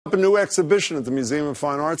A new exhibition at the Museum of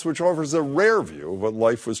Fine Arts which offers a rare view of what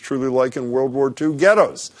life was truly like in World War II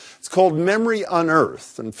ghettos. It's called Memory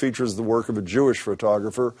Unearthed and features the work of a Jewish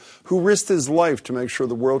photographer who risked his life to make sure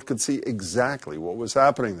the world could see exactly what was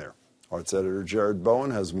happening there. Arts editor Jared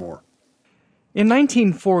Bowen has more. In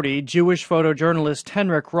 1940, Jewish photojournalist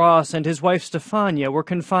Henrik Ross and his wife Stefania were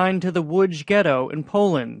confined to the Łódź ghetto in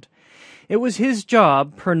Poland. It was his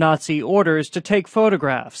job, per Nazi orders, to take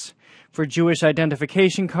photographs for Jewish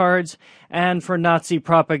identification cards and for Nazi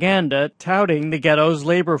propaganda touting the ghetto's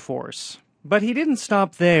labor force. But he didn't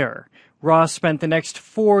stop there. Ross spent the next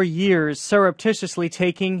 4 years surreptitiously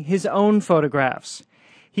taking his own photographs.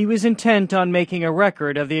 He was intent on making a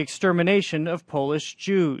record of the extermination of Polish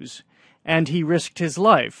Jews, and he risked his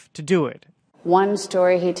life to do it. One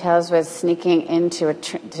story he tells was sneaking into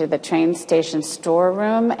to the train station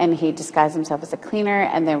storeroom, and he disguised himself as a cleaner,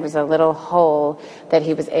 and there was a little hole that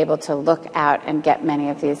he was able to look out and get many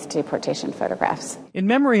of these deportation photographs. In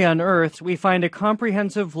Memory Unearthed, we find a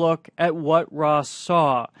comprehensive look at what Ross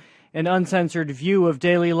saw. An uncensored view of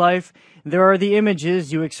daily life. There are the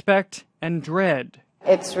images you expect and dread.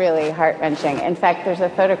 It's really heart-wrenching. In fact, there's a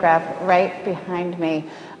photograph right behind me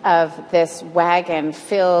of this wagon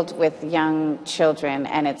filled with young children,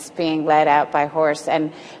 and it's being led out by horse.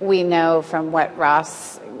 And we know from what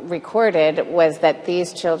Ross recorded was that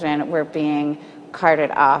these children were being carted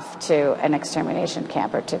off to an extermination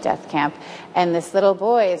camp or to death camp. And this little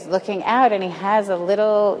boy is looking out, and he has a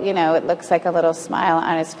little, it looks like a little smile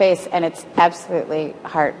on his face, and it's absolutely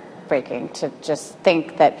heartbreaking to just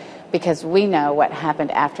think that, because we know what happened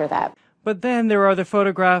after that. But then there are the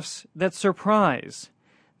photographs that surprise.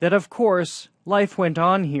 That, of course, life went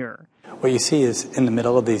on here. What you see is, in the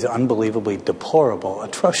middle of these unbelievably deplorable,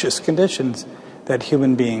 atrocious conditions, that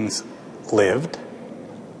human beings lived.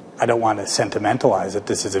 I don't want to sentimentalize it.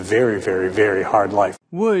 This is a very, very, very hard life.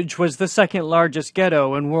 Łódź was the second largest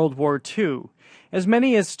ghetto in World War II. As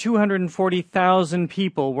many as 240,000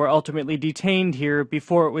 people were ultimately detained here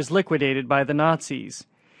before it was liquidated by the Nazis.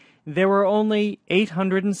 There were only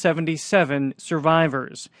 877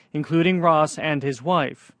 survivors, including Ross and his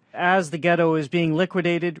wife. As the ghetto was being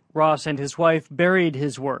liquidated, Ross and his wife buried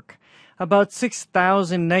his work. About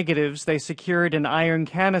 6,000 negatives they secured in iron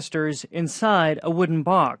canisters inside a wooden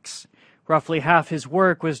box. Roughly half his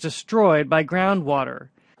work was destroyed by groundwater.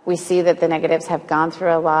 We see that the negatives have gone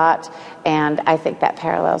through a lot, and I think that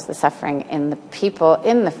parallels the suffering in the people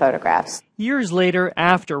in the photographs. Years later,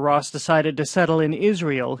 after Ross decided to settle in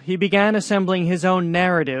Israel, he began assembling his own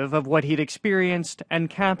narrative of what he'd experienced and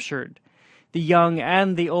captured. The young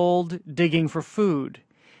and the old digging for food.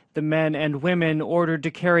 The men and women ordered to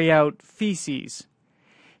carry out feces.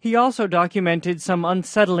 He also documented some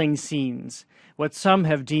unsettling scenes, what some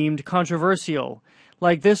have deemed controversial,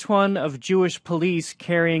 like this one of Jewish police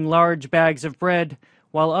carrying large bags of bread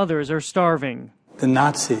while others are starving. The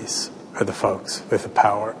Nazis are the folks with the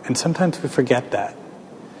power, and sometimes we forget that.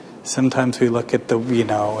 Sometimes we look at the way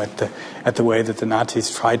that the Nazis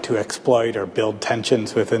tried to exploit or build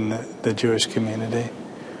tensions within the Jewish community,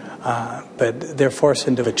 but they're forced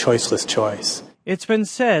into a choiceless choice. It's been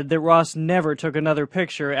said that Ross never took another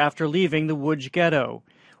picture after leaving the Łódź ghetto.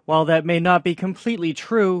 While that may not be completely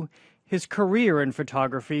true, his career in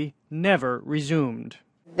photography never resumed.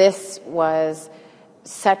 This was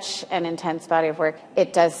such an intense body of work.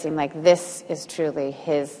 It does seem like this is truly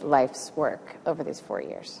his life's work over these 4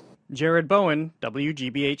 years. Jared Bowen,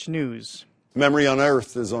 WGBH News. Memory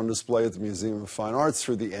Unearthed is on display at the Museum of Fine Arts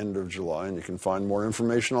through the end of July, and you can find more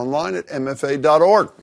information online at mfa.org.